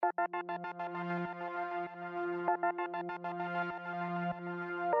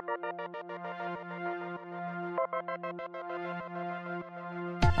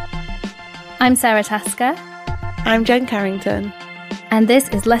I'm Sarah Tasker. I'm Jen Carrington. And this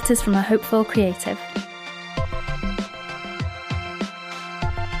is Letters from a Hopeful Creative.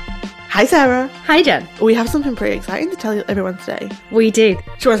 Hi, Sarah. Hi, Jen. We have something pretty exciting to tell everyone today. We do. Do you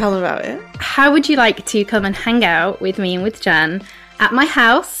want to tell them about it? How would you like to come and hang out with me and with Jen at my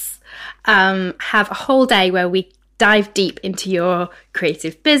house? Have a whole day where we dive deep into your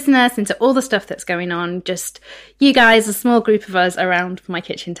creative business, into all the stuff that's going on, just you guys, a small group of us around my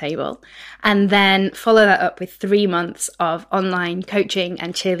kitchen table, and then follow that up with 3 months of online coaching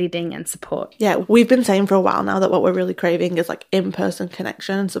and cheerleading and support. Yeah, we've been saying for a while now that what we're really craving is like in-person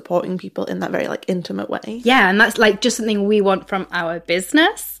connection and supporting people in that very like intimate way. Yeah, and that's like just something we want from our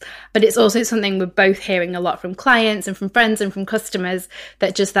business, but it's also something we're both hearing a lot from clients and from friends and from customers,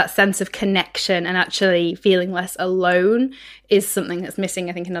 that just that sense of connection and actually feeling less alone is something that's missing,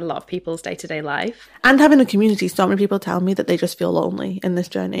 I think, in a lot of people's day-to-day life. And having a community. So many people tell me that they just feel lonely in this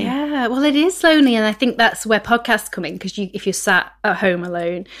journey. Yeah, well, it is lonely, and I think that's where podcasts come in, because if you're sat at home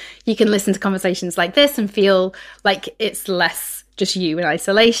alone, you can listen to conversations like this and feel like it's less just you in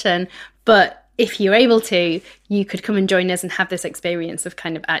isolation. But if you're able to, you could come and join us and have this experience of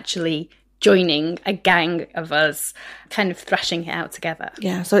kind of actually joining a gang of us, kind of thrashing it out together.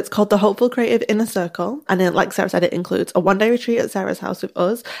 Yeah, so it's called the Hopeful Creative Inner Circle. And then, like Sarah said, it includes a one-day retreat at Sarah's house with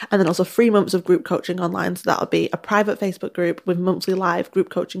us, and then also 3 months of group coaching online. So that'll be a private Facebook group with monthly live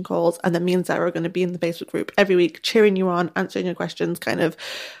group coaching calls. And then me and Sarah are going to be in the Facebook group every week, cheering you on, answering your questions, kind of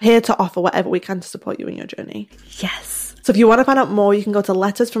here to offer whatever we can to support you in your journey. Yes. So if you want to find out more, you can go to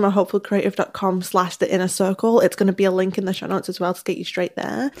lettersfromahopefulcreative.com/theinnercircle. It's going to be a link in the show notes as well to get you straight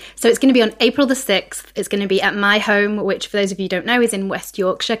there. So it's going to be on April the 6th. It's going to be at my home, which for those of you who don't know is in West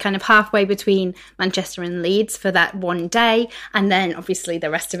Yorkshire, kind of halfway between Manchester and Leeds for that one day. And then obviously the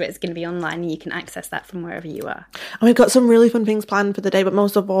rest of it is going to be online, and you can access that from wherever you are. And we've got some really fun things planned for the day, but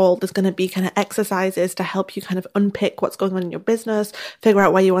most of all, there's going to be kind of exercises to help you kind of unpick what's going on in your business, figure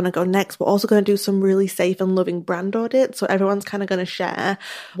out where you want to go next. We're also going to do some really safe and loving brand audits. So everyone's kind of going to share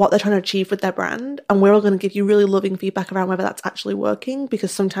what they're trying to achieve with their brand. And we're all going to give you really loving feedback around whether that's actually working, because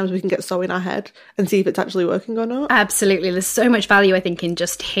sometimes we can get so in our head and see if it's actually working or not. Absolutely. There's so much value, I think, in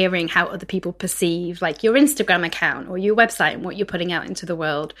just hearing how other people perceive like your Instagram account or your website and what you're putting out into the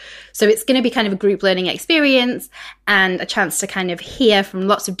world. So it's going to be kind of a group learning experience and a chance to kind of hear from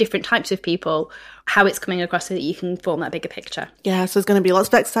lots of different types of people how it's coming across, so that you can form that bigger picture. Yeah, so there's going to be lots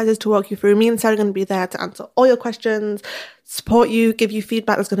of exercises to walk you through. Me and Sarah are going to be there to answer all your questions, support you, give you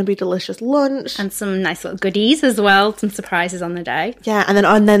feedback. There's going to be delicious lunch. And some nice little goodies as well, some surprises on the day. Yeah,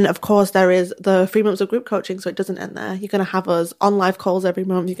 and then of course there is the 3 months of group coaching, so it doesn't end there. You're going to have us on live calls every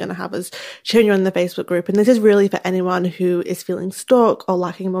month. You're going to have us cheering you on the Facebook group. And this is really for anyone who is feeling stuck or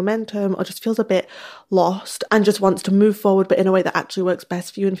lacking momentum or just feels a bit lost and just wants to move forward, but in a way that actually works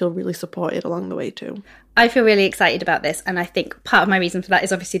best for you and feel really supported along the way too. I feel really excited about this, and I think part of my reason for that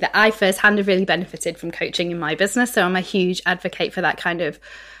is obviously that I firsthand have really benefited from coaching in my business, so I'm a huge advocate for that kind of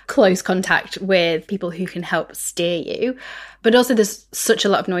close contact with people who can help steer you. But also there's such a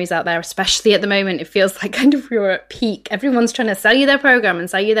lot of noise out there, especially at the moment. It feels like kind of we're at peak. Everyone's trying to sell you their program and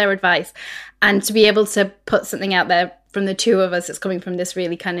sell you their advice, and to be able to put something out there from the two of us that's coming from this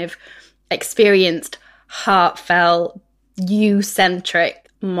really kind of experienced, heartfelt, you-centric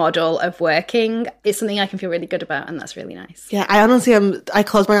model of working, it's something I can feel really good about, and that's really nice. Yeah, I honestly I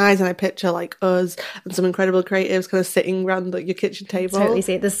close my eyes and I picture like us and some incredible creatives kind of sitting around your kitchen table. Totally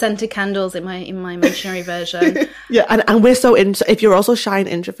see it. There's scented candles in my imaginary version. Yeah, and we're so if you're also shy and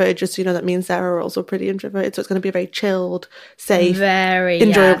introverted, just so you know that me and Sarah are also pretty introverted, so it's going to be a very chilled, safe, very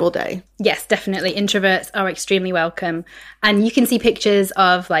enjoyable day. Yes, definitely. Introverts are extremely welcome. And you can see pictures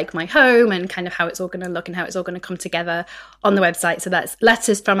of like my home and kind of how it's all going to look and how it's all going to come together on the website. So that's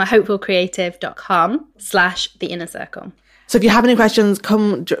lettersfromahopefulcreative.com/theinnercircle. So if you have any questions,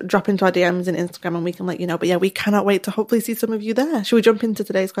 come drop into our DMs and Instagram and we can let you know. But yeah, we cannot wait to hopefully see some of you there. Should we jump into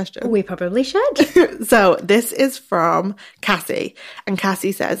today's question? We probably should. So this is from Cassie. And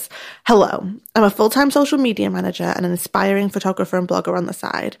Cassie says, hello, I'm a full-time social media manager and an aspiring photographer and blogger on the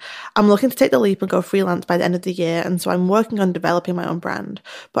side. I'm looking to take the leap and go freelance by the end of the year. And so I'm working on developing my own brand.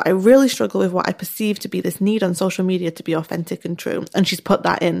 But I really struggle with what I perceive to be this need on social media to be authentic and true. And she's put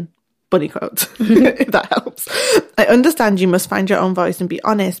that in bunny quotes, if that helps. I understand you must find your own voice and be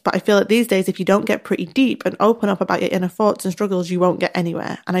honest, but I feel that these days if you don't get pretty deep and open up about your inner thoughts and struggles, you won't get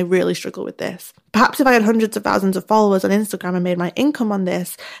anywhere. And I really struggle with this. Perhaps if I had hundreds of thousands of followers on Instagram and made my income on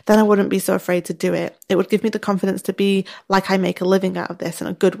this, then I wouldn't be so afraid to do it. It would give me the confidence to be like I make a living out of this and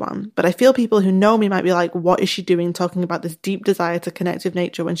a good one. But I feel people who know me might be like, what is she doing talking about this deep desire to connect with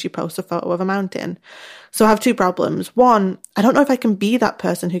nature when she posts a photo of a mountain? So I have two problems. One, I don't know if I can be that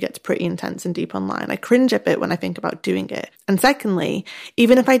person who gets pretty intense and deep online. I cringe a bit when I think about doing it. And secondly,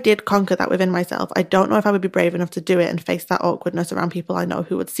 even if I did conquer that within myself, I don't know if I would be brave enough to do it and face that awkwardness around people I know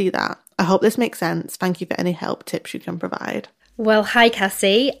who would see that. I hope this makes sense. Thank you for any help, tips you can provide. Well, hi,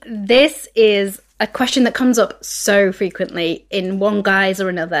 Cassie. This is a question that comes up so frequently in one guise or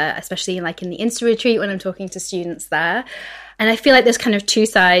another, especially like in the Insta retreat when I'm talking to students there. And I feel like there's kind of two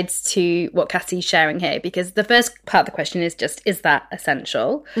sides to what Cassie's sharing here, because the first part of the question is just, is that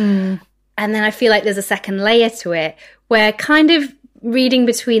essential? And then I feel like there's a second layer to it where kind of reading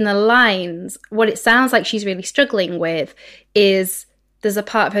between the lines, what it sounds like she's really struggling with is there's a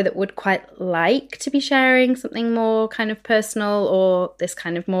part of her that would quite like to be sharing something more kind of personal or this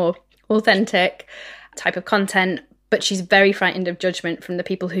kind of more authentic type of content, but she's very frightened of judgment from the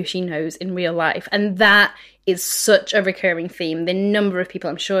people who she knows in real life. And that is such a recurring theme. The number of people,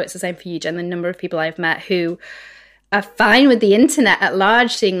 I'm sure it's the same for you, Jen, the number of people I've met who are fine with the internet at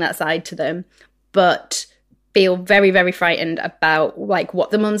large seeing that side to them, but feel very, very frightened about like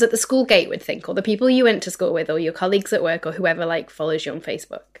what the mums at the school gate would think, or the people you went to school with, or your colleagues at work, or whoever like follows you on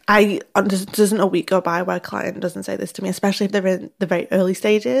Facebook. Doesn't a week go by where a client doesn't say this to me, especially if they're in the very early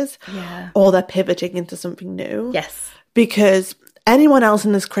stages, or they're pivoting into something new. Yes. Because anyone else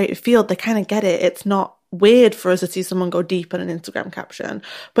in this creative field, they kind of get it. It's not weird for us to see someone go deep on an Instagram caption,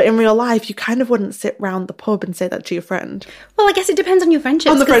 but in real life you kind of wouldn't sit round the pub and say that to your friend. Well, I guess it depends on your friendship.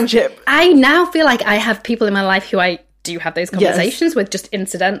 On the friendship. I now feel like I have people in my life who I do have those conversations with just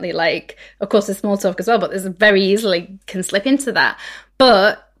incidentally, like of course there's small talk as well, but there's very easily can slip into that.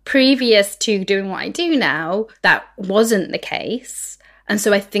 But previous to doing what I do now, that wasn't the case. And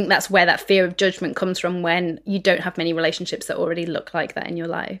so I think that's where that fear of judgment comes from when you don't have many relationships that already look like that in your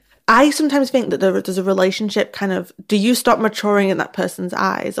life. I sometimes think that there's a relationship kind of, do you stop maturing in that person's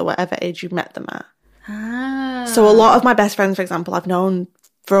eyes or whatever age you met them at? So a lot of my best friends, for example, I've known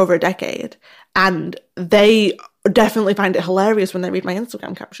for over a decade, and they definitely find it hilarious when they read my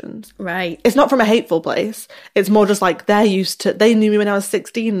Instagram captions. Right. It's not from a hateful place. It's more just like they knew me when I was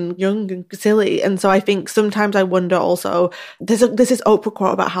 16, young and silly. And so I think sometimes I wonder also, there's this Oprah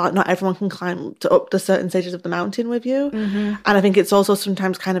quote about how not everyone can climb up the certain stages of the mountain with you. And I think it's also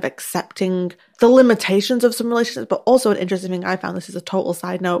sometimes kind of accepting the limitations of some relationships, but also an interesting thing I found, this is a total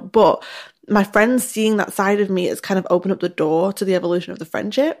side note, but my friends seeing that side of me has kind of opened up the door to the evolution of the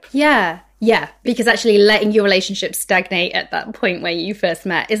friendship. Yeah, because actually letting your relationship stagnate at that point where you first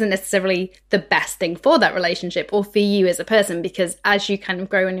met isn't necessarily the best thing for that relationship or for you as a person, because as you kind of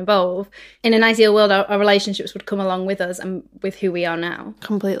grow and evolve, in an ideal world, our relationships would come along with us and with who we are now.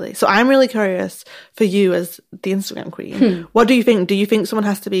 Completely. So I'm really curious for you as the Instagram queen. What do you think? Do you think someone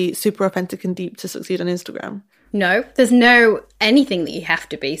has to be super authentic and deep to succeed on Instagram? No, there's no anything that you have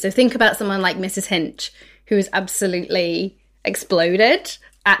to be. So think about someone like Mrs. Hinch, who's absolutely exploded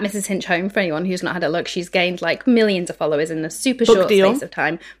at Mrs. Hinch Home. For anyone who's not had a look, she's gained like millions of followers in a super short space of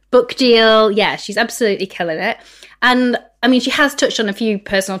time. Book deal. Yeah, she's absolutely killing it. And I mean, she has touched on a few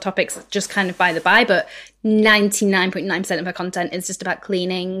personal topics just kind of by the by, but 99.9% of her content is just about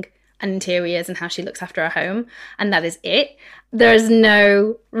cleaning and interiors and how she looks after her home. And that is it. There's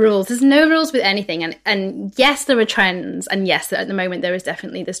no rules. There's no rules with anything. And yes, there are trends. And yes, at the moment, there is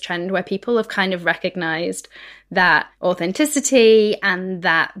definitely this trend where people have kind of recognized that authenticity and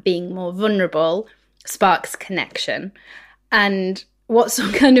that being more vulnerable sparks connection. And what's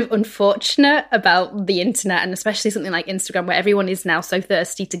so kind of unfortunate about the internet, and especially something like Instagram, where everyone is now so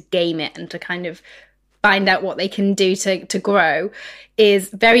thirsty to game it and to kind of find out what they can do to grow, is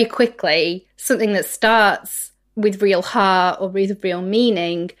very quickly something that starts with real heart or with real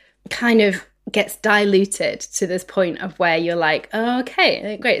meaning kind of gets diluted to this point of where you're like, oh,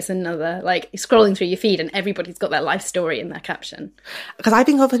 okay, great, it's another, like scrolling through your feed and everybody's got their life story in their caption. Because I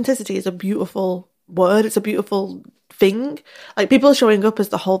think authenticity is a beautiful word. It's a beautiful thing. Like, people showing up as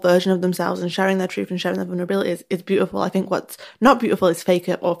the whole version of themselves and sharing their truth and sharing their vulnerability is beautiful. I think what's not beautiful is fake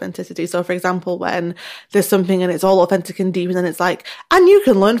authenticity. So for example, when there's something and it's all authentic and deep, and then it's like, and you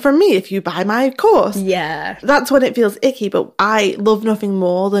can learn from me if you buy my course. Yeah. That's when it feels icky. But I love nothing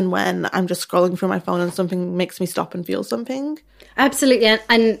more than when I'm just scrolling through my phone and something makes me stop and feel something. Absolutely.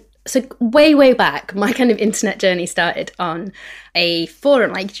 And So way back, my kind of internet journey started on a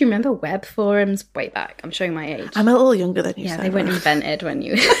forum. Like, do you remember web forums way back? I'm showing my age. I'm a little younger than you. Yeah, Sarah. they weren't invented when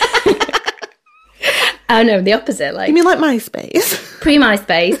you... Oh no, the opposite. Like, you mean like MySpace?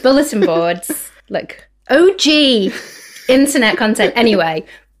 Pre-MySpace, bulletin boards, like OG internet content. Anyway,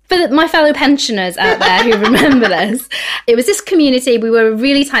 for my fellow pensioners out there who remember this, it was this community. We were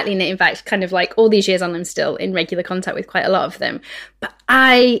really tightly knit. In fact, kind of like all these years on, I'm still in regular contact with quite a lot of them. But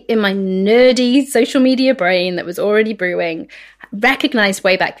I, in my nerdy social media brain that was already brewing, recognized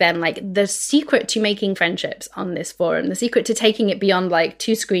way back then, like, the secret to making friendships on this forum, the secret to taking it beyond like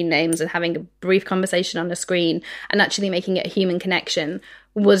 2 screen names and having a brief conversation on a screen and actually making it a human connection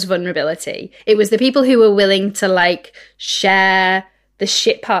was vulnerability. It was the people who were willing to like share the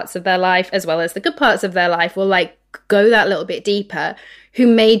shit parts of their life as well as the good parts of their life, or like go that little bit deeper, who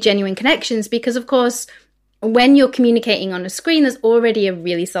made genuine connections. Because of course, when you're communicating on a screen, there's already a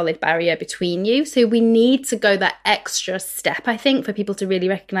really solid barrier between you. So we need to go that extra step, I think, for people to really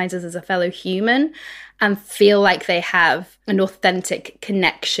recognize us as a fellow human and feel like they have an authentic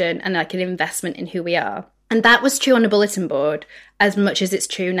connection and like an investment in who we are. And that was true on a bulletin board as much as it's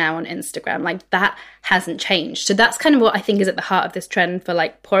true now on Instagram. Like, that hasn't changed. So that's kind of what I think is at the heart of this trend for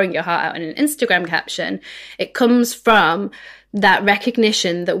like pouring your heart out in an Instagram caption. It comes from that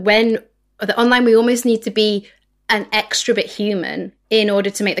recognition that when the online, we almost need to be an extra bit human in order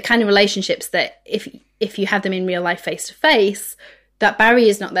to make the kind of relationships that if you have them in real life face to face, that barrier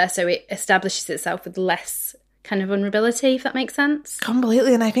is not there. So it establishes itself with less kind of vulnerability, if that makes sense.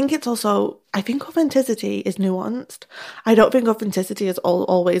 Completely. And I think it's also, I think authenticity is nuanced. I don't think authenticity is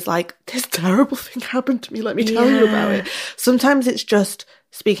always like, this terrible thing happened to me, let me tell you about it. Sometimes it's just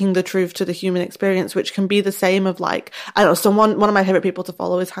speaking the truth to the human experience, which can be the same of like, I don't know, one of my favorite people to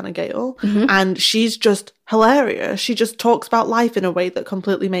follow is Hannah Gale, and she's just hilarious. She just talks about life in a way that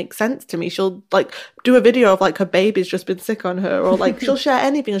completely makes sense to me. She'll like do a video of like her baby's just been sick on her, or like she'll share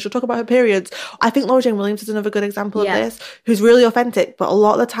anything and she'll talk about her periods. I think Laura Jane Williams is another good example of this, who's really authentic, but a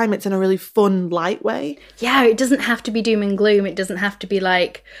lot of the time it's in a really fun, light way. Yeah, it doesn't have to be doom and gloom. It doesn't have to be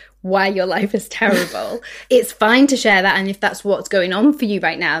like why your life is terrible. It's fine to share that, and if that's what's going on for you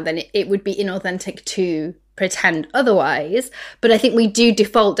right now, then it would be inauthentic to pretend otherwise. But I think we do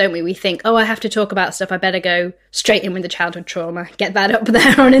default, don't we? We think, oh, I have to talk about stuff, I better go straight in with the childhood trauma, get that up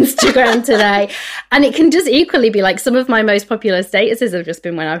there on Instagram today. And it can just equally be like, some of my most popular statuses have just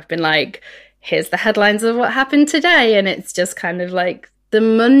been when I've been like, here's the headlines of what happened today, and it's just kind of like the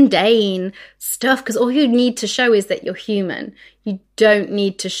mundane stuff, because all you need to show is that you're human. You don't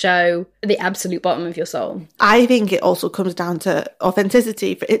need to show the absolute bottom of your soul. I think it also comes down to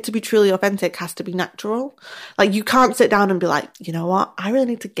authenticity. For it to be truly authentic has to be natural. Like, you can't sit down and be like, you know what, I really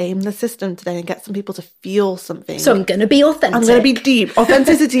need to game the system today and get some people to feel something. So I'm going to be authentic. I'm going to be deep.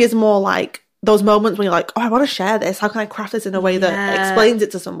 Authenticity is more like those moments when you're like, oh, I want to share this. How can I craft this in a way that explains it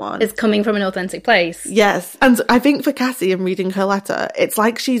to someone? It's coming from an authentic place. Yes. And I think for Cassie, in reading her letter, it's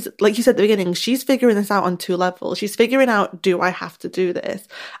like she's, like you said at the beginning, she's figuring this out on 2 levels. She's figuring out, do I have to do this?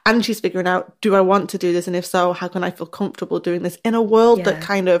 And she's figuring out, do I want to do this? And if so, how can I feel comfortable doing this in a world that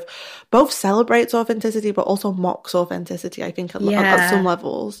kind of both celebrates authenticity, but also mocks authenticity, I think, at some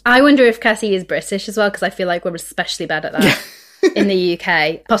levels. I wonder if Cassie is British as well, because I feel like we're especially bad at that. In the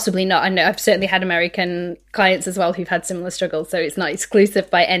UK. Possibly not. I know I've certainly had American clients as well who've had similar struggles, so it's not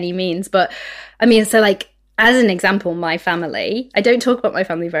exclusive by any means. But I mean, so like, as an example, my family, I don't talk about my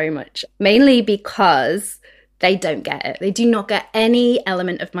family very much, mainly because they don't get it. They do not get any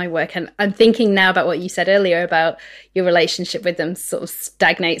element of my work. And I'm thinking now about what you said earlier about your relationship with them sort of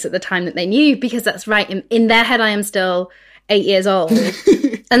stagnates at the time that they knew, because that's right. In their head, I am still 8 years old.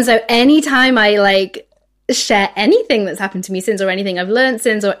 And so anytime I like share anything that's happened to me since, or anything I've learned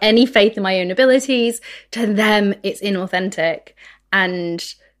since, or any faith in my own abilities, to them it's inauthentic. And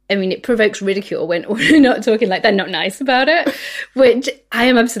I mean, it provokes ridicule when we're not talking, like they're not nice about it, which I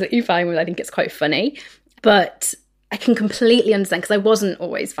am absolutely fine with. I think it's quite funny, but I can completely understand, because I wasn't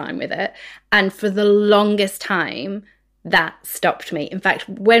always fine with it. And for the longest time, that stopped me. In fact,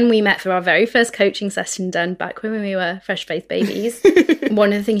 when we met for our very first coaching session done back when we were fresh-faced babies,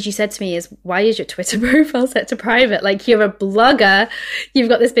 one of the things you said to me is, why is your Twitter profile set to private? Like, you're a blogger, you've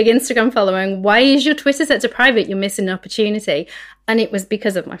got this big Instagram following, why is your Twitter set to private? You're missing an opportunity. And it was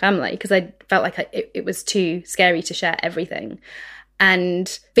because of my family, because I felt like it was too scary to share everything. And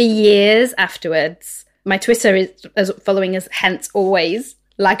for years afterwards, my Twitter is following is hence always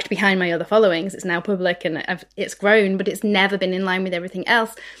lagged behind my other followings. It's now public and it's grown, but it's never been in line with everything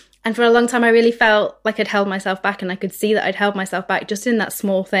else. And for a long time, I really felt like I'd held myself back, and I could see that I'd held myself back just in that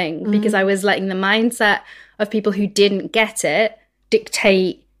small thing, because I was letting the mindset of people who didn't get it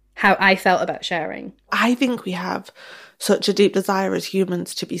dictate how I felt about sharing. I think we have such a deep desire as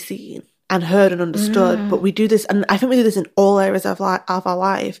humans to be seen and heard and understood, but we do this, and I think we do this in all areas of our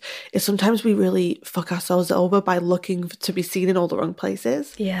life, is sometimes we really fuck ourselves over by looking to be seen in all the wrong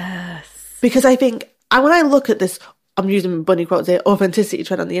places. Yes. Because I think, when I look at this, I'm using bunny quotes here, authenticity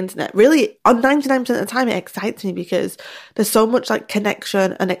trend on the internet, really, on 99% of the time, it excites me because there's so much like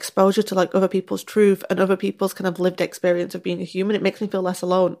connection and exposure to like other people's truth and other people's kind of lived experience of being a human. It makes me feel less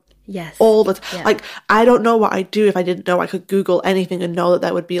alone. Yes. All the time. Yeah. Like, I don't know what I'd do if I didn't know I could Google anything and know that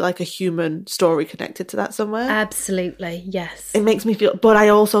there would be like a human story connected to that somewhere. Absolutely. Yes. It makes me feel, but I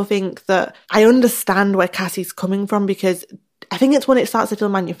also think that I understand where Cassie's coming from, because I think it's when it starts to feel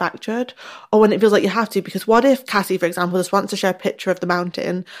manufactured, or when it feels like you have to. Because what if Cassie, for example, just wants to share a picture of the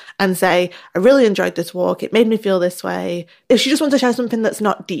mountain and say, I really enjoyed this walk, it made me feel this way. If she just wants to share something that's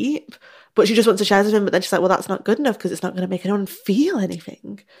not deep, but she just wants to share something, but then she's like, well, that's not good enough because it's not going to make anyone feel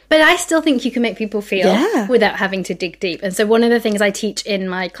anything. But I still think you can make people feel without having to dig deep. And so one of the things I teach in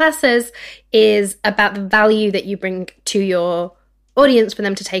my classes is about the value that you bring to your audience for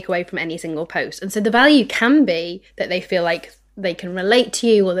them to take away from any single post. And so the value can be that they feel like they can relate to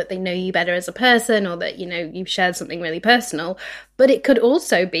you, or that they know you better as a person, or that, you know, you've shared something really personal. But it could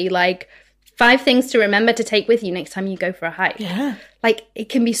also be like 5 things to remember to take with you next time you go for a hike. Yeah. Like, it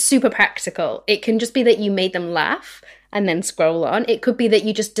can be super practical. It can just be that you made them laugh and then scroll on. It could be that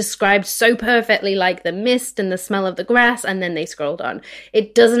you just described so perfectly like the mist and the smell of the grass, and then they scrolled on.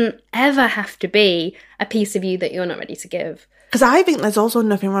 It doesn't ever have to be a piece of you that you're not ready to give. Because I think there's also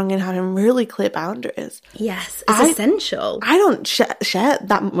nothing wrong in having really clear boundaries. Yes, it's essential. I don't share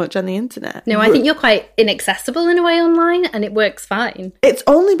that much on the internet. No, I think you're quite inaccessible in a way online, and it works fine. It's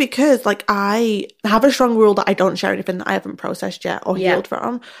only because, like, I have a strong rule that I don't share anything that I haven't processed yet or healed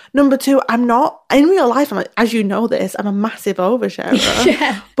from. Number 2, I'm not, in real life, as you know this, I'm a massive oversharer.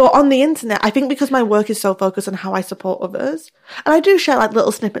 Yeah. But on the internet, I think because my work is so focused on how I support others, and I do share, like,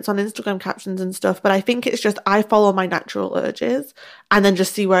 little snippets on Instagram captions and stuff, but I think it's just I follow my natural urges and then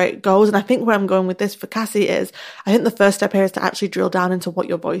just see where it goes. And I think where I'm going with this for Cassie is, I think the first step here is to actually drill down into what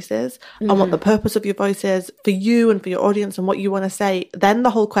your voice is and what the purpose of your voice is for you and for your audience and what you want to say. Then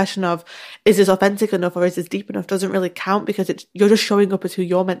the whole question of, is this authentic enough or is this deep enough, doesn't really count, because you're just showing up as who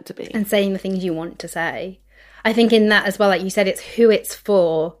you're meant to be. And saying the things you want to say. I think in that as well, like you said, it's who it's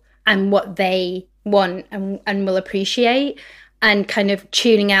for and what they want and will appreciate, and kind of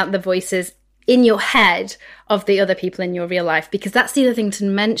tuning out the voices in your head of the other people in your real life. Because that's the other thing to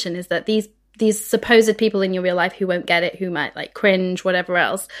mention, is that these supposed people in your real life who won't get it, who might like cringe, whatever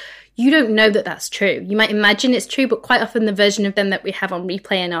else, you don't know that that's true. You might imagine it's true, but quite often the version of them that we have on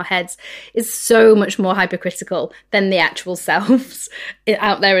replay in our heads is so much more hypercritical than the actual selves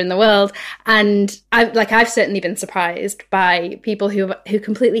out there in the world. And I've certainly been surprised by people who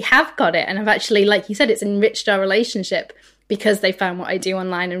completely have got it and have actually, like you said, it's enriched our relationship because they found what I do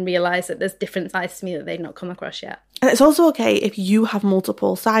online and realised that there's different sides to me that they've not come across yet. And it's also okay if you have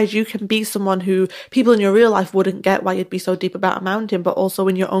multiple sides. You can be someone who people in your real life wouldn't get why you'd be so deep about a mountain, but also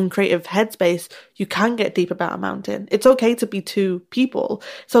in your own creative headspace, you can get deep about a mountain. It's okay to be 2 people.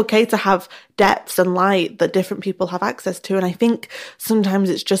 It's okay to have depths and light that different people have access to. And I think sometimes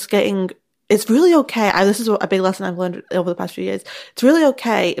it's really okay. This is a big lesson I've learned over the past few years. It's really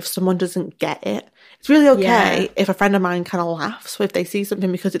okay if someone doesn't get it. It's really okay if a friend of mine kind of laughs if they see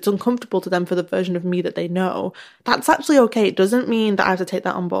something because it's uncomfortable to them for the version of me that they know. That's actually okay. It doesn't mean that I have to take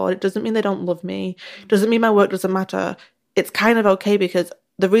that on board. It doesn't mean they don't love me. It doesn't mean my work doesn't matter. It's kind of okay, because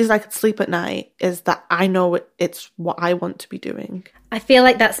the reason I could sleep at night is that I know it's what I want to be doing. I feel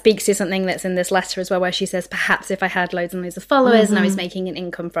like that speaks to something that's in this letter as well, where she says, perhaps if I had loads and loads of followers and I was making an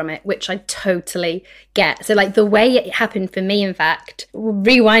income from it, which I totally get. So like the way it happened for me, in fact,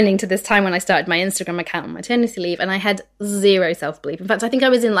 rewinding to this time when I started my Instagram account on maternity leave, and I had 0 self-belief. In fact, I think I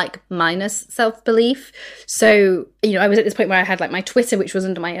was in like minus self-belief. So, you know, I was at this point where I had like my Twitter, which was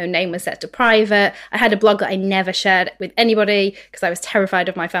under my own name, was set to private. I had a blog that I never shared with anybody because I was terrified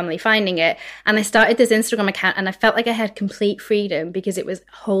of my family finding it. And I started this Instagram account and I felt like I had complete freedom because it was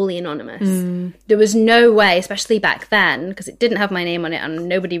wholly anonymous. There was no way, especially back then, because it didn't have my name on it and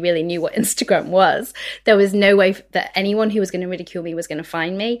nobody really knew what Instagram was, there was no way that anyone who was going to ridicule me was going to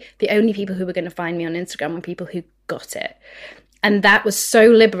find me. The only people who were going to find me on Instagram were people who got it. And that was so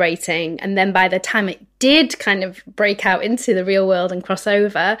liberating. And then by the time it did kind of break out into the real world and cross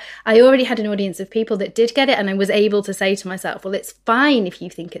over, I already had an audience of people that did get it. And I was able to say to myself, well, it's fine if you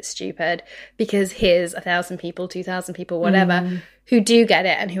think it's stupid, because here's 1,000 people, 2,000 people, whatever, who do get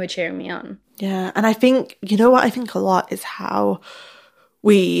it and who are cheering me on. Yeah. And I think, you know what I think a lot is how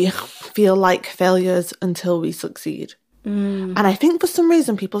we feel like failures until we succeed. And I think for some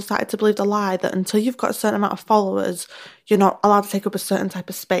reason people started to believe the lie that until you've got a certain amount of followers, you're not allowed to take up a certain type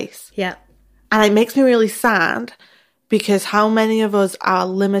of space. Yeah. And it makes me really sad because how many of us are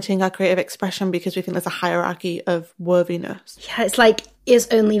limiting our creative expression because we think there's a hierarchy of worthiness. Yeah, it's like, it's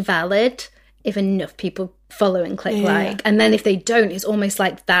only valid if enough people follow and click like. And then if they don't, it's almost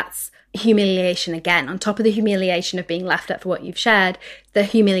like that's humiliation again. On top of the humiliation of being laughed at for what you've shared, the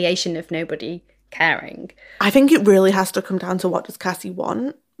humiliation of nobody caring. I think it really has to come down to what does Cassie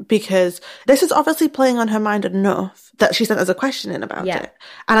want, because this is obviously playing on her mind enough that she sent us a question in about it.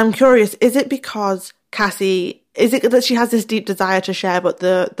 And I'm curious, is it because Cassie, is it that she has this deep desire to share but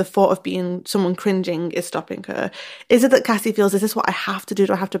the thought of being someone cringing is stopping her? Is it that Cassie feels, is this what I have to do?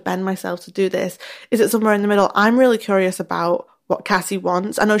 Do I have to bend myself to do this? Is it somewhere in the middle? I'm really curious about what Cassie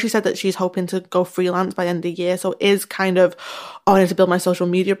wants. I know she said that she's hoping to go freelance by the end of the year, so is kind of, oh, I need to build my social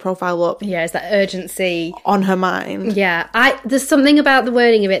media profile up. Yeah, is that urgency on her mind? Yeah, there's something about the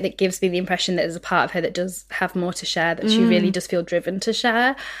wording of it that gives me the impression that there's a part of her that does have more to share, that she really does feel driven to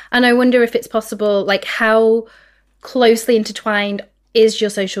share. And I wonder if it's possible, like, how closely intertwined is your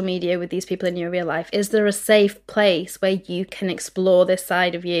social media with these people in your real life? Is there a safe place where you can explore this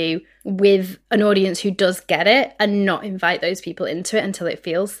side of you with an audience who does get it and not invite those people into it until it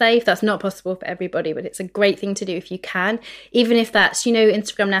feels safe? That's not possible for everybody, but it's a great thing to do if you can. Even if that's, you know,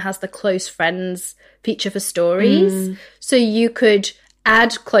 Instagram now has the close friends feature for stories. So you could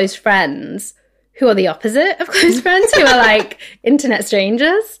add close friends who are the opposite of close friends, who are like internet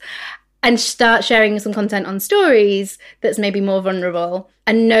strangers, and start sharing some content on stories that's maybe more vulnerable,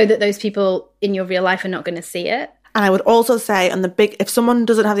 and know that those people in your real life are not going to see it. And I would also say, if someone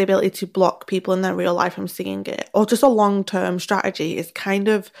doesn't have the ability to block people in their real life from seeing it, or just a long-term strategy is kind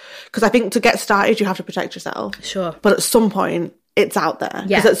of, because I think to get started, you have to protect yourself. Sure. But at some point, it's out there.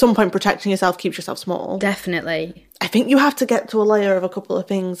 Because at some point, protecting yourself keeps yourself small. Definitely. I think you have to get to a layer of a couple of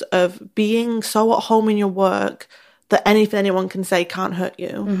things, of being so at home in your work that anything anyone can say can't hurt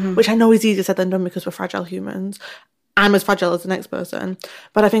you, which I know is easier said than done because we're fragile humans. I'm as fragile as the next person.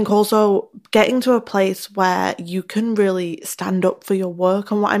 But I think also getting to a place where you can really stand up for your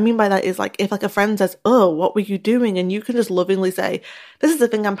work. And what I mean by that is, like, if like a friend says, oh, what were you doing? And you can just lovingly say, this is the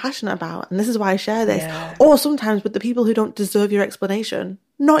thing I'm passionate about and this is why I share this. Yeah. Or sometimes with the people who don't deserve your explanation,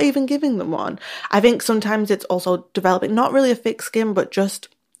 not even giving them one. I think sometimes it's also developing not really a thick skin, but just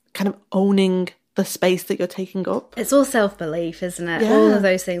kind of owning the space that you're taking up. It's all self-belief, isn't it? Yeah. All of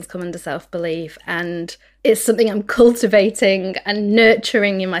those things come under self-belief, and it's something I'm cultivating and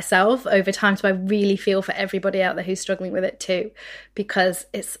nurturing in myself over time. So I really feel for everybody out there who's struggling with it too, because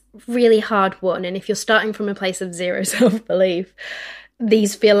it's really hard won. And if you're starting from a place of zero self-belief,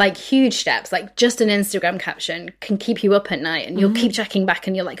 these feel like huge steps. Like just an Instagram caption can keep you up at night, and you'll keep checking back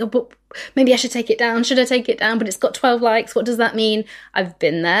and you're like, oh, but maybe I should take it down. Should I take it down? But it's got 12 likes. What does that mean? I've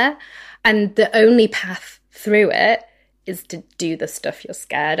been there. And the only path through it is to do the stuff you're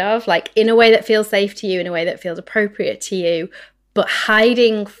scared of, like in a way that feels safe to you, in a way that feels appropriate to you, but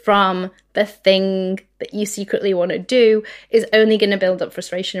hiding from the thing that you secretly want to do is only going to build up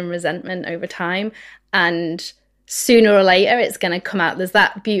frustration and resentment over time. And sooner or later, it's going to come out. There's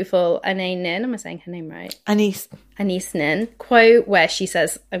that beautiful Anais Nin, am I saying her name right? Anais Nin quote where she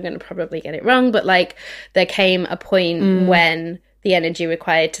says, I'm going to probably get it wrong, but like there came a point when the energy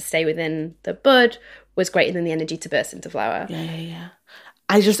required to stay within the bud was greater than the energy to burst into flower. Yeah.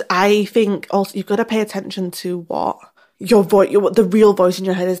 I think also you've got to pay attention to what your voice, the real voice in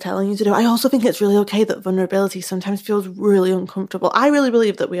your head is telling you to do. I also think it's really okay that vulnerability sometimes feels really uncomfortable. I really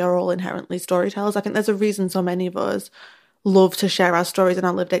believe that we are all inherently storytellers. I think there's a reason so many of us love to share our stories and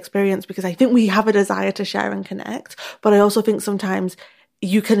our lived experience, because I think we have a desire to share and connect. But I also think sometimes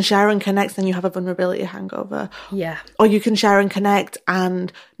you can share and connect and you have a vulnerability hangover. Yeah. Or you can share and connect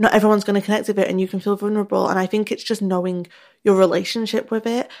and not everyone's going to connect with it and you can feel vulnerable. And I think it's just knowing your relationship with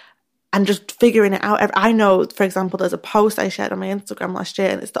it and just figuring it out. I know, for example, there's a post I shared on my Instagram last year,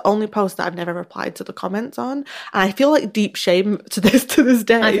 and it's the only post that I've never replied to the comments on. And I feel like deep shame to this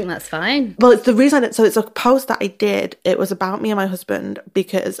day. I think that's fine. Well, it's the reason so it's a post that I did. It was about me and my husband,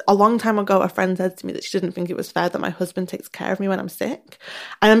 because a long time ago, a friend said to me that she didn't think it was fair that my husband takes care of me when I'm sick.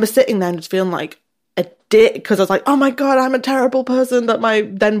 I remember sitting there and just feeling like a dick, because I was like, oh my God, I'm a terrible person that my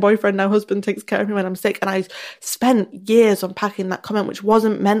then boyfriend, now husband, takes care of me when I'm sick. And I spent years unpacking that comment, which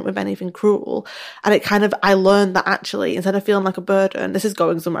wasn't meant with anything cruel. And it kind of, I learned that actually, instead of feeling like a burden, this is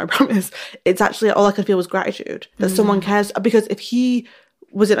going somewhere, I promise, it's actually all I could feel was gratitude that someone cares. Because if he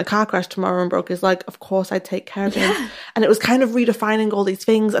was in a car crash tomorrow and broke his leg, of course I'd take care of him. And it was kind of redefining all these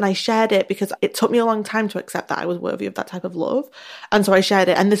things, and I shared it because it took me a long time to accept that I was worthy of that type of love. And so I shared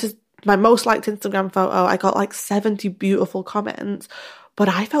it, and this is my most liked Instagram photo, I got like 70 beautiful comments, but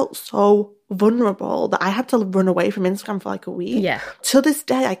I felt so vulnerable that I had to run away from Instagram for like a week. Yeah. To this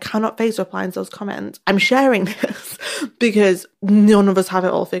day, I cannot face replying to those comments. I'm sharing this because none of us have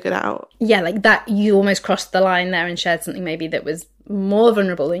it all figured out. Yeah, like that, you almost crossed the line there and shared something maybe that was more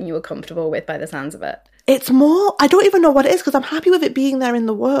vulnerable than you were comfortable with by the sounds of it. It's more, I don't even know what it is because I'm happy with it being there in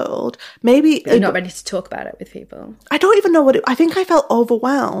the world. Maybe you're not ready to talk about it with people. I don't even know I think I felt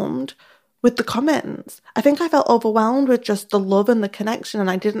overwhelmed with the comments. I think I felt overwhelmed with just the love and the connection, and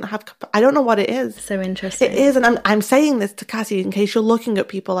I don't know what it is. So interesting. It is, and I'm saying this to Cassie in case you're looking at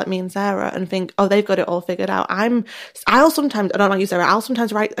people like me and Sarah and think, oh, they've got it all figured out. I'll sometimes, I don't know you, Sarah, I'll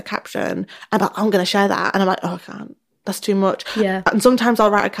sometimes write a caption and I'm going to share that, and I'm like, oh, I can't. That's too much. Yeah. And sometimes I'll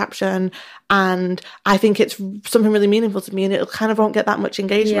write a caption and I think it's something really meaningful to me and it kind of won't get that much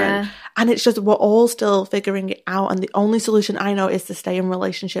engagement. Yeah. And it's just, we're all still figuring it out. And the only solution I know is to stay in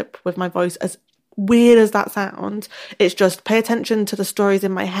relationship with my voice. As weird as that sounds, it's just pay attention to the stories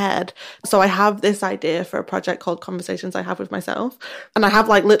in my head. So I have this idea for a project called Conversations I Have With Myself. And I have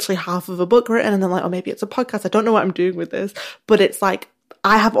like literally half of a book written and then like, oh, maybe it's a podcast. I don't know what I'm doing with this, but it's like,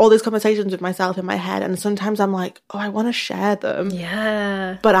 I have all these conversations with myself in my head and sometimes I'm like, oh, I want to share them.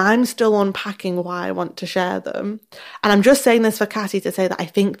 Yeah. But I'm still unpacking why I want to share them. And I'm just saying this for Cassie to say that I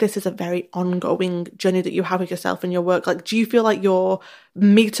think this is a very ongoing journey that you have with yourself and your work. Like, do you feel like your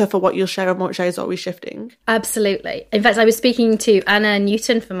meter for what you'll share and won't share is always shifting? Absolutely. In fact, I was speaking to Anna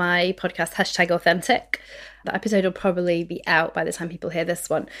Newton for my podcast, #Authentic. That episode will probably be out by the time people hear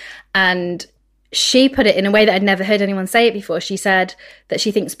this one. And she put it in a way that I'd never heard anyone say it before. She said that she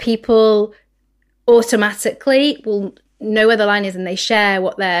thinks people automatically will know where the line is and they share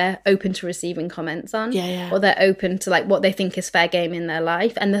what they're open to receiving comments on. Yeah. Or they're open to like what they think is fair game in their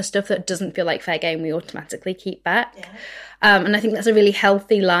life. And the stuff that doesn't feel like fair game, we automatically keep back. Yeah. And I think that's a really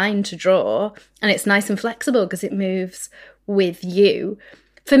healthy line to draw. And it's nice and flexible because it moves with you.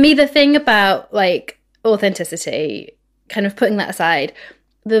 For me, the thing about like authenticity, kind of putting that aside,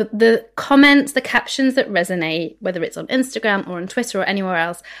 the comments, the captions that resonate, whether it's on Instagram or on Twitter or anywhere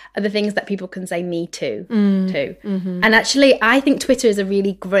else, are the things that people can say me too. Mm-hmm. And actually, I think Twitter is a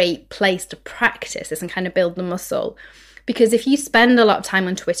really great place to practice this and kind of build the muscle. Because if you spend a lot of time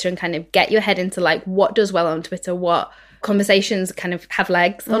on Twitter and kind of get your head into like what does well on Twitter, what conversations kind of have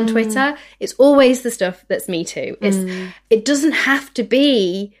legs on Twitter, it's always the stuff that's me too. It doesn't have to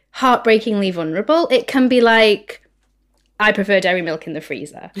be heartbreakingly vulnerable. It can be like, I prefer dairy milk in the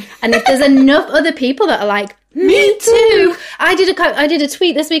freezer. And if there's enough other people that are like, me too. I did a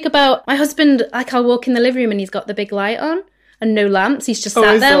tweet this week about my husband, like I'll walk in the living room and he's got the big light on and no lamps. He's just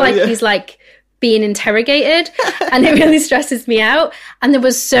sat there he's like being interrogated and it really stresses me out. And there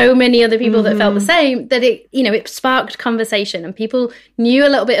was so many other people that felt the same that it sparked conversation and people knew a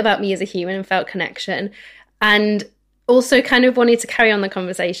little bit about me as a human and felt connection and also kind of wanted to carry on the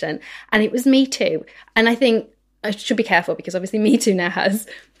conversation. And it was me too. And I think I should be careful because obviously Me Too now has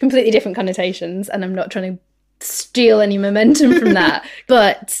completely different connotations and I'm not trying to steal any momentum from that.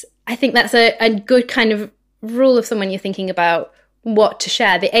 But I think that's a good kind of rule of thumb when you're thinking about what to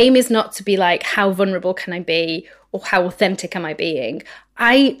share. The aim is not to be like, how vulnerable can I be or how authentic am I being?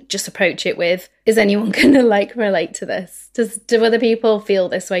 I just approach it with, is anyone going to like relate to this? Do other people feel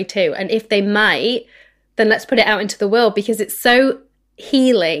this way too? And if they might, then let's put it out into the world because it's so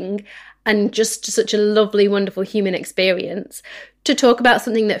healing and just such a lovely, wonderful human experience to talk about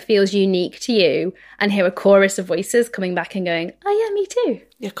something that feels unique to you and hear a chorus of voices coming back and going, oh yeah, me too.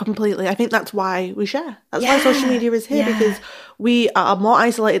 Yeah, completely. I think that's why we share. That's why social media is here because we are more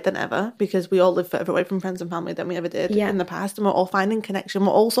isolated than ever because we all live further away from friends and family than we ever did in the past. And we're all finding connection.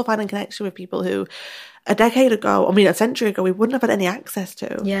 We're also finding connection with people who a century ago, we wouldn't have had any access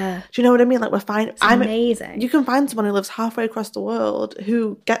to. Yeah. Do you know what I mean? Like it's amazing. You can find someone who lives halfway across the world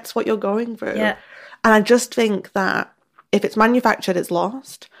who gets what you're going through. Yeah. And I just think that if it's manufactured, it's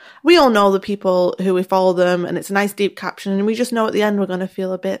lost. We all know the people who we follow them and it's a nice deep caption and we just know at the end we're going to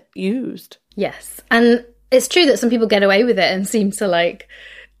feel a bit used. Yes. And it's true that some people get away with it and seem to like,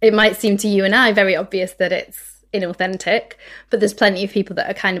 it might seem to you and I very obvious that it's inauthentic, but there's plenty of people that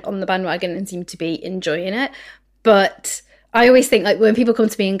are kind of on the bandwagon and seem to be enjoying it. But I always think like when people come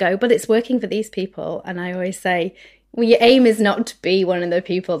to me and go, but it's working for these people. And I always say, well, your aim is not to be one of the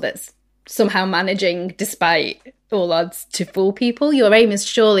people that's somehow managing despite all odds to fool people. Your aim is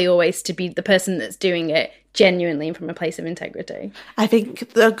surely always to be the person that's doing it genuinely and from a place of integrity. I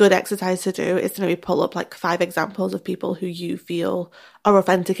think the good exercise to do is to maybe pull up like 5 examples of people who you feel are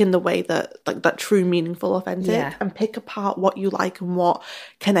authentic in the way that like that true meaningful authentic and pick apart what you like and what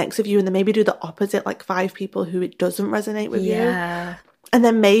connects with you and then maybe do the opposite, like 5 people who it doesn't resonate with you. And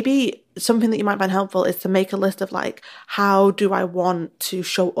then maybe something that you might find helpful is to make a list of like, how do I want to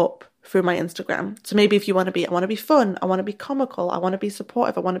show up through my Instagram? So maybe if you want to be, I want to be fun, I want to be comical, I want to be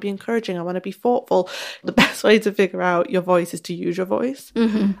supportive, I want to be encouraging, I want to be thoughtful. The best way to figure out your voice is to use your voice.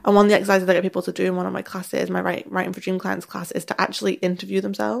 And one of the exercises I get people to do in one of my classes, my Writing for Dream Clients class, is to actually interview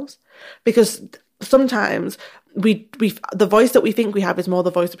themselves. Because sometimes the voice that we think we have is more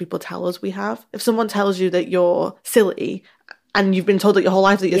the voice that people tell us we have. If someone tells you that you're silly, and you've been told that your whole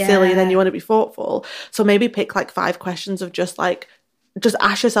life that you're silly, and then you want to be thoughtful. So maybe pick like 5 questions of just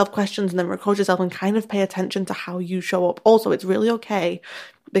ask yourself questions and then record yourself and kind of pay attention to how you show up. Also, it's really okay,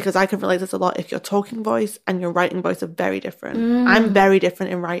 because I can relate to this a lot, if your talking voice and your writing voice are very different. I'm very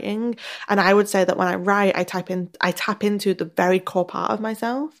different in writing. And I would say that when I write, I tap into the very core part of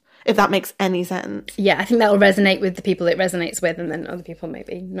myself, if that makes any sense. Yeah, I think that will resonate with the people it resonates with, and then other people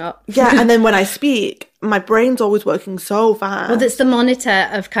maybe not. Yeah, and then when I speak, my brain's always working so fast. Well, it's the monitor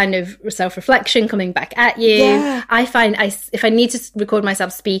of kind of self-reflection coming back at you. Yeah. I find if I need to record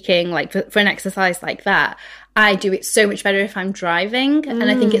myself speaking, like for an exercise like that, I do it so much better if I'm driving. And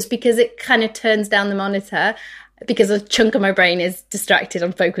I think it's because it kind of turns down the monitor, because a chunk of my brain is distracted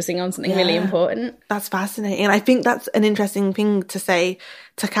on focusing on something really important. That's fascinating. And I think that's an interesting thing to say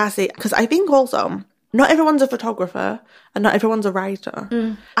to Cassie, because I think also not everyone's a photographer and not everyone's a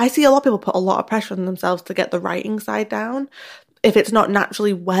writer. I see a lot of people put a lot of pressure on themselves to get the writing side down if it's not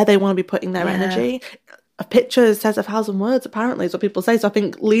naturally where they want to be putting their energy. A picture says 1,000 words, apparently, is what people say. So I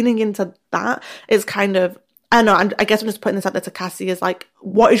think leaning into that is kind of, I don't know, I guess I'm just putting this out there to Cassie, is like,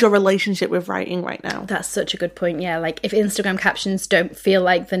 what is your relationship with writing right now? That's such a good point. Yeah, like if Instagram captions don't feel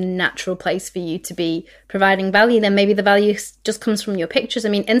like the natural place for you to be providing value, then maybe the value just comes from your pictures. I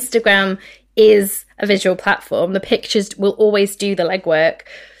mean, Instagram is a visual platform. The pictures will always do the legwork.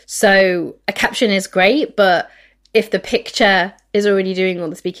 So a caption is great, but if the picture is already doing all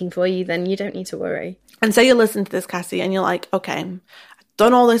the speaking for you, then you don't need to worry. And say you listen to this, Cassie, and you're like, okay,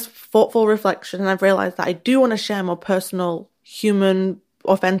 done all this thoughtful reflection, and I've realized that I do want to share more personal, human,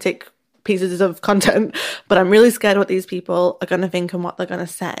 authentic pieces of content, but I'm really scared what these people are going to think and what they're going to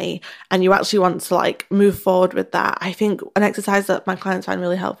say, and you actually want to like move forward with that. I think an exercise that my clients find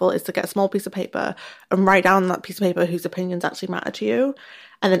really helpful is to get a small piece of paper and write down that piece of paper whose opinions actually matter to you.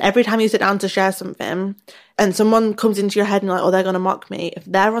 And then every time you sit down to share something and someone comes into your head and you're like, oh, they're going to mock me, if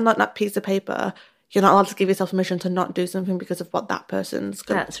they're on that piece of paper, you're not allowed to give yourself permission to not do something because of what that person's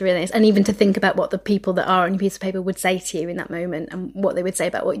going to. That's really nice. And even to think about what the people that are on your piece of paper would say to you in that moment and what they would say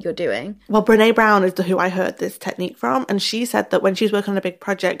about what you're doing. Well, Brene Brown is who I heard this technique from. And she said that when she's working on a big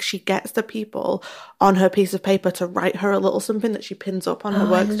project, she gets the people on her piece of paper to write her a little something that she pins up on her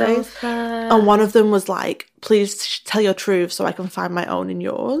workspace. And one of them was like, please tell your truth so I can find my own in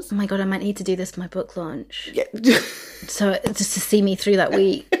yours. Oh my God, I might need to do this for my book launch. Yeah. So just to see me through that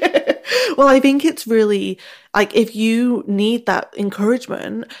week. Well, I think it's really, like, if you need that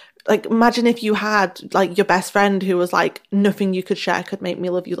encouragement, like, imagine if you had, like, your best friend who was like, nothing you could share could make me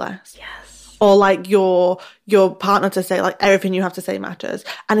love you less. Yes. Or, like, your partner to say, like, everything you have to say matters.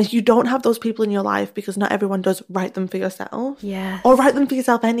 And if you don't have those people in your life, because not everyone does, write them for yourself. Yeah. Or write them for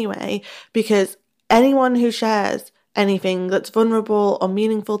yourself anyway, because anyone who shares anything that's vulnerable or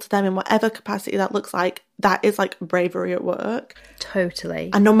meaningful to them in whatever capacity that looks like, that is like bravery at work. Totally.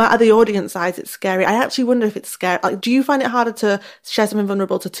 And no matter the audience size, it's scary. I actually wonder if it's scary. Like, do you find it harder to share something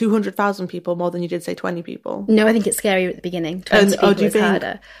vulnerable to 200,000 people more than you did, say, 20 people? No, I think it's scarier at the beginning. 20 people do you is think?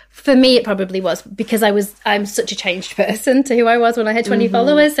 harder. For me, it probably was, because I'm such a changed person to who I was when I had 20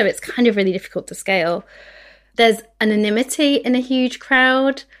 followers, so it's kind of really difficult to scale. There's anonymity in a huge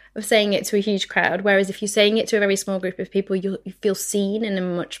crowd, of saying it to a huge crowd, whereas if you're saying it to a very small group of people, you feel seen in a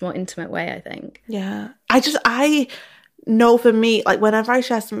much more intimate way, I think. Yeah. I know for me, like, whenever I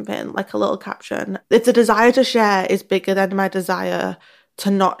share something, like a little caption, if the desire to share is bigger than my desire to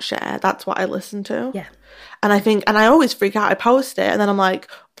not share, that's what I listen to. Yeah. And I always freak out. I post it and then I'm like,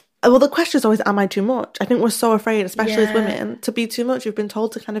 well, the question is always, am I too much? I think we're so afraid, especially as women, to be too much. We've been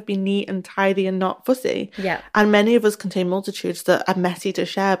told to kind of be neat and tidy and not fussy. Yeah. And many of us contain multitudes that are messy to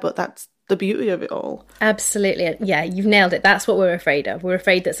share, but that's the beauty of it all. Absolutely. Yeah, you've nailed it. That's what we're afraid of. We're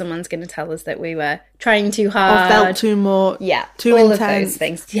afraid that someone's going to tell us that we were trying too hard. Or felt too much. Yeah. Too all intense. Of those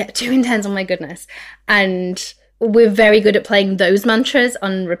things. Yeah, too intense. Oh my goodness. And we're very good at playing those mantras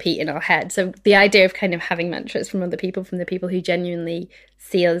on repeat in our head. So the idea of kind of having mantras from other people, from the people who genuinely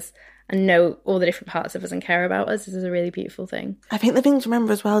see us and know all the different parts of us and care about us, is a really beautiful thing. I think the thing to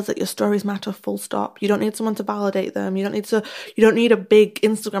remember as well is that your stories matter, full stop. You don't need someone to validate them. You don't need a big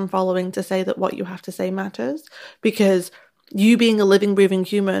Instagram following to say that what you have to say matters, because you being a living, breathing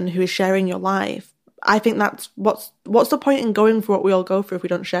human who is sharing your life I think that's what's the point in going through what we all go through if we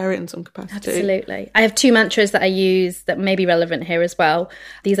don't share it in some capacity. Absolutely. I have 2 mantras that I use that may be relevant here as well.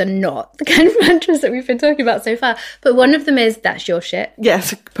 These are not the kind of mantras that we've been talking about so far, but one of them is that's your shit.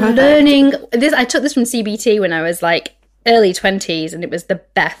 Yes, perfect. Learning this, I took this from CBT when I was like early 20s, and it was the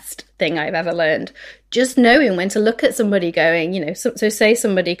best thing I've ever learned. Just knowing when to look at somebody going, you know, so say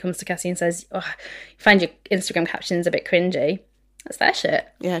somebody comes to Cassie and says, oh, you find your Instagram captions a bit cringy. That's their shit.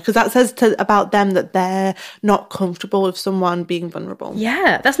 Yeah, because that says about them that they're not comfortable with someone being vulnerable.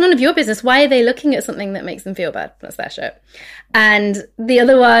 Yeah, that's none of your business. Why are they looking at something that makes them feel bad? That's their shit. And the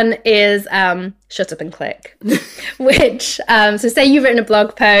other one is shut up and click. Which, so say you've written a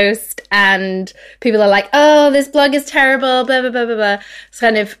blog post and people are like, oh, this blog is terrible, blah, blah, blah, blah, blah. It's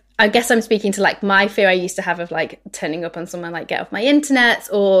kind of, I guess I'm speaking to like my fear I used to have of like turning up on someone like Get Off My Internet,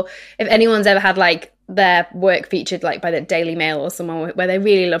 or if anyone's ever had like their work featured like by the Daily Mail or someone where they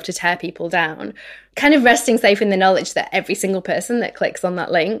really love to tear people down, kind of resting safe in the knowledge that every single person that clicks on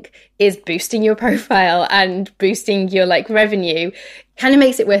that link is boosting your profile and boosting your like revenue kind of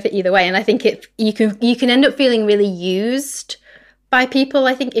makes it worth it either way. And I think you can end up feeling really used by people,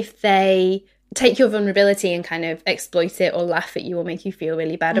 I think, if they take your vulnerability and kind of exploit it or laugh at you or make you feel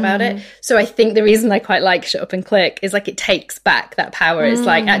really bad about it. So I think the reason I quite like shut up and click is like it takes back that power. It's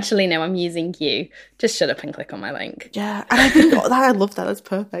like, actually, no, I'm using you. Just shut up and click on my link. Yeah, and I think I love that. That's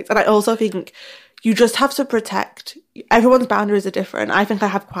perfect. And I also think you just have to protect. Everyone's boundaries are different. I think I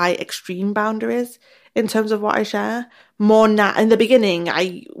have quite extreme boundaries in terms of what I share. More now, in the beginning,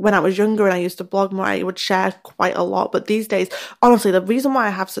 when I was younger and I used to blog more, I would share quite a lot. But these days, honestly, the reason why I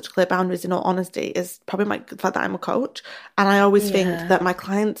have such clear boundaries, in all honesty, is probably the fact that I'm a coach. And I always think that my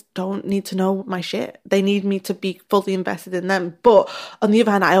clients don't need to know my shit. They need me to be fully invested in them. But on the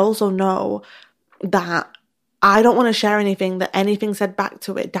other hand, I also know that I don't want to share anything that anything said back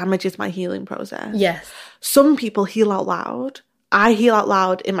to it damages my healing process. Yes. Some people heal out loud. I heal out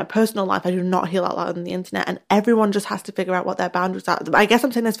loud in my personal life. I do not heal out loud on the internet, and everyone just has to figure out what their boundaries are. I guess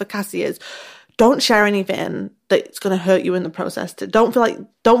I'm saying this for Cassie is, don't share anything that's going to hurt you in the process. Don't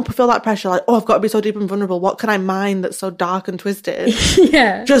feel that pressure like, oh, I've got to be so deep and vulnerable. What can I mine that's so dark and twisted?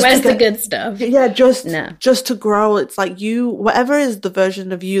 Yeah. Where's the good stuff? Yeah, just to grow. It's like whatever is the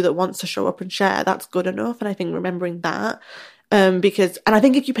version of you that wants to show up and share, that's good enough. And I think remembering that, because I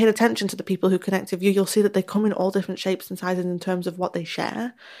think if you paid attention to the people who connect with you, you'll see that they come in all different shapes and sizes in terms of what they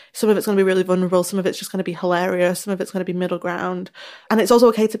share. Some of it's going to be really vulnerable. Some of it's just going to be hilarious. Some of it's going to be middle ground. And it's also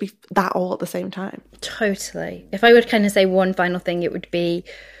okay to be that all at the same time. Totally. If I would kind of say one final thing, it would be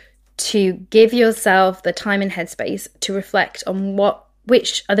to give yourself the time and headspace to reflect on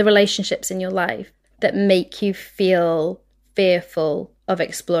which are the relationships in your life that make you feel fearful of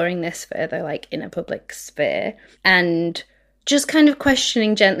exploring this further, like in a public sphere, and just kind of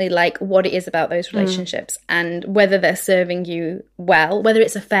questioning gently like what it is about those relationships and whether they're serving you well, whether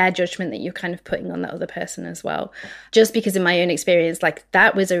it's a fair judgment that you're kind of putting on that other person as well. Just because in my own experience, like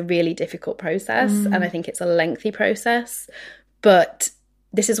that was a really difficult process, and I think it's a lengthy process, but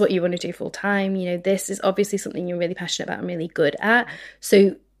this is what you want to do full time. You know, this is obviously something you're really passionate about and really good at.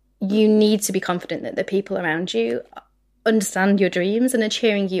 So you need to be confident that the people around you understand your dreams and are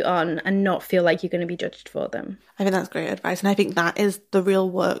cheering you on and not feel like you're going to be judged for them. I think that's great advice. And I think that is the real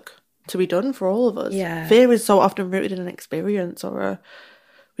work to be done for all of us. Yeah. Fear is so often rooted in an experience or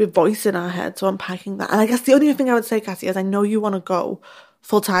a voice in our head. So unpacking that. And I guess the only thing I would say, Cassie, is I know you want to go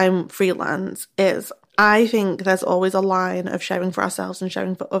full-time freelance, is I think there's always a line of sharing for ourselves and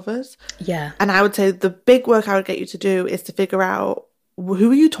sharing for others. Yeah. And I would say the big work I would get you to do is to figure out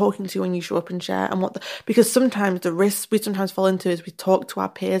who are you talking to when you show up and share, and because sometimes the risks we sometimes fall into is we talk to our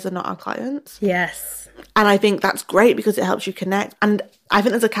peers and not our clients. Yes. And I think that's great because it helps you connect. And I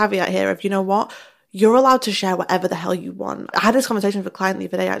think there's a caveat here of, you know what? You're allowed to share whatever the hell you want. I had this conversation with a client the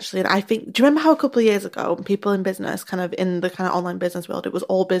other day, actually, and I think, do you remember how a couple of years ago, people in business, kind of in the kind of online business world, it was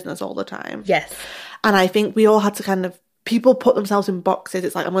all business all the time? Yes. And I think we all had to kind of, people put themselves in boxes.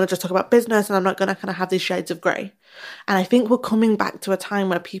 It's like, I'm going to just talk about business and I'm not going to kind of have these shades of grey. And I think we're coming back to a time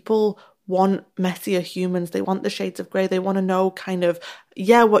where people want messier humans. They want the shades of grey. They want to know kind of,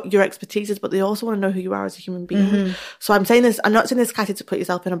 what your expertise is, but they also want to know who you are as a human being. So I'm not saying this, Cassie, to put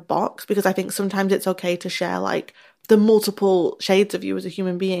yourself in a box, because I think sometimes it's okay to share like the multiple shades of you as a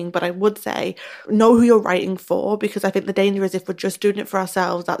human being. But I would say know who you're writing for, because I think the danger is if we're just doing it for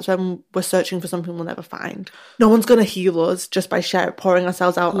ourselves, that's when we're searching for something we'll never find. No one's going to heal us just by pouring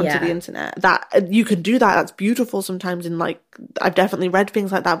ourselves out onto the internet. That you can do that. That's beautiful sometimes. In like, I've definitely read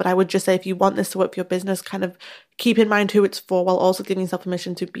things like that, but I would just say if you want this to work for your business, kind of keep in mind who it's for while also giving yourself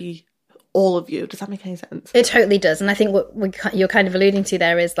permission to be all of you. Does that make any sense? It totally does. And I think what you're kind of alluding to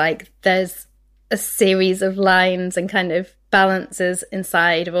there is like there's a series of lines and kind of balances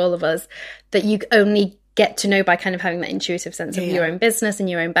inside of all of us that you only get to know by kind of having that intuitive sense of your own business and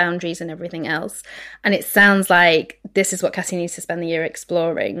your own boundaries and everything else. And it sounds like this is what Cassie needs to spend the year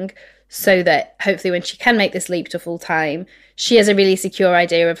exploring, so that hopefully when she can make this leap to full time, she has a really secure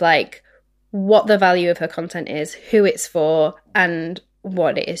idea of like what the value of her content is, who it's for, and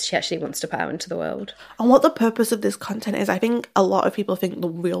what it is she actually wants to put out into the world. And what the purpose of this content is. I think a lot of people think the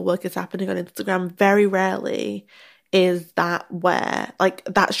real work is happening on Instagram. Very rarely is that where, like,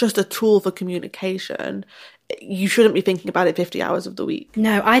 that's just a tool for communication. You shouldn't be thinking about it 50 hours of the week.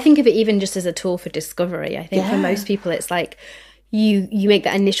 No, I think of it even just as a tool for discovery. I think for most people it's like you make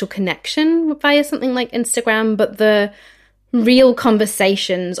that initial connection via something like Instagram, but the real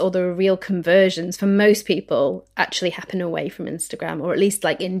conversations or the real conversions for most people actually happen away from Instagram, or at least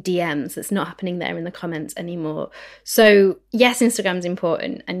like in DMs. It's not happening there in the comments anymore. So yes, Instagram's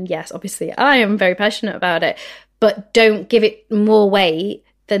important, and yes, obviously I am very passionate about it, but don't give it more weight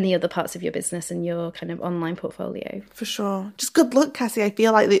than the other parts of your business and your kind of online portfolio. For sure. Just good luck, Cassie. I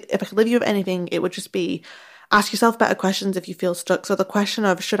feel like if I could leave you with anything, it would just be ask yourself better questions if you feel stuck. So the question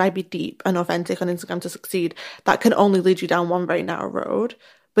of, should I be deep and authentic on Instagram to succeed? That can only lead you down one very narrow road.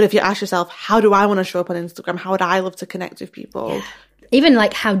 But if you ask yourself, how do I want to show up on Instagram? How would I love to connect with people? Yeah. Even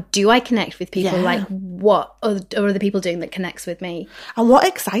like, how do I connect with people? Yeah. Like, what are the people doing that connects with me? And what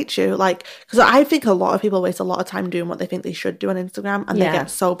excites you? Like, because I think a lot of people waste a lot of time doing what they think they should do on Instagram, and they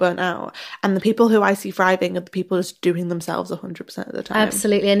get so burnt out. And the people who I see thriving are the people just doing themselves 100% of the time.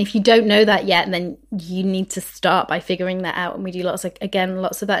 Absolutely. And if you don't know that yet, then you need to start by figuring that out. And we do lots of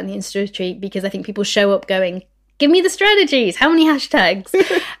that in the Insta Retreat, because I think people show up going, give me the strategies, how many hashtags?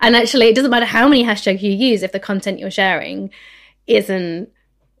 And actually, it doesn't matter how many hashtags you use if the content you're sharing isn't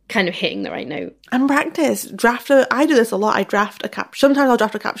kind of hitting the right note. And practice. I do this a lot. I draft a caption. Sometimes I'll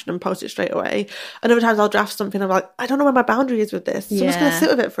draft a caption and post it straight away. And other times I'll draft something. I'm like, I don't know where my boundary is with this. So I'm just going to sit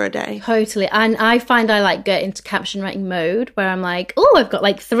with it for a day. Totally. And I find I like get into caption writing mode where I'm like, oh, I've got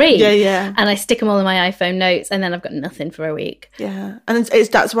like 3. Yeah. And I stick them all in my iPhone notes, and then I've got nothing for a week. Yeah. And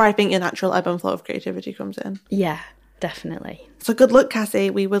that's where I think your natural ebb and flow of creativity comes in. Yeah, definitely. So good luck, Cassie.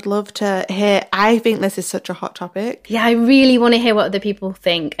 We would love to hear. I think this is such a hot topic. Yeah, I really want to hear what other people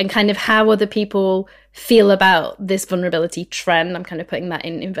think and kind of how other people feel about this vulnerability trend. I'm kind of putting that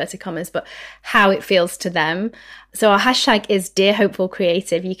in inverted commas, but how it feels to them. So our hashtag is Dear Hopeful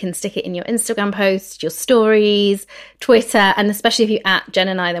Creative. You can stick it in your Instagram posts, your stories, Twitter, and especially if you @ Jen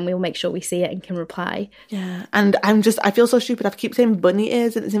and I, then we'll make sure we see it and can reply. Yeah, and I feel so stupid. I keep saying bunny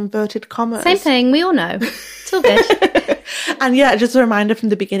ears and it's inverted commas. Same thing, we all know. It's all good. And yeah, just a reminder from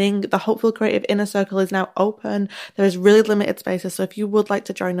the beginning, the Hopeful Creative Inner Circle is now open. There is really limited spaces, so if you would like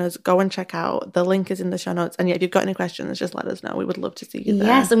to join us, go and check out. The link is in the show notes. And yeah, if you've got any questions, just let us know. We would love to see you there.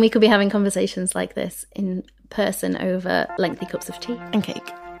 Yes, and we could be having conversations like this in person over lengthy cups of tea. And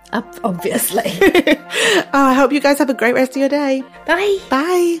cake. Obviously. I hope you guys have a great rest of your day. Bye.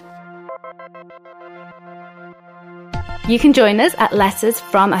 Bye. You can join us at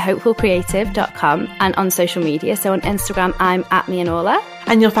lettersfromahopefulcreative.com and on social media. So on Instagram, I'm @MeAndOrla.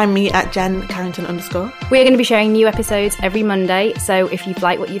 And you'll find me at Jen Carrington_. We're going to be sharing new episodes every Monday. So if you've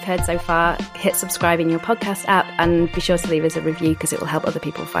liked what you've heard so far, hit subscribe in your podcast app and be sure to leave us a review because it will help other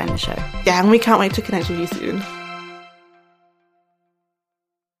people find the show. Yeah, and we can't wait to connect with you soon.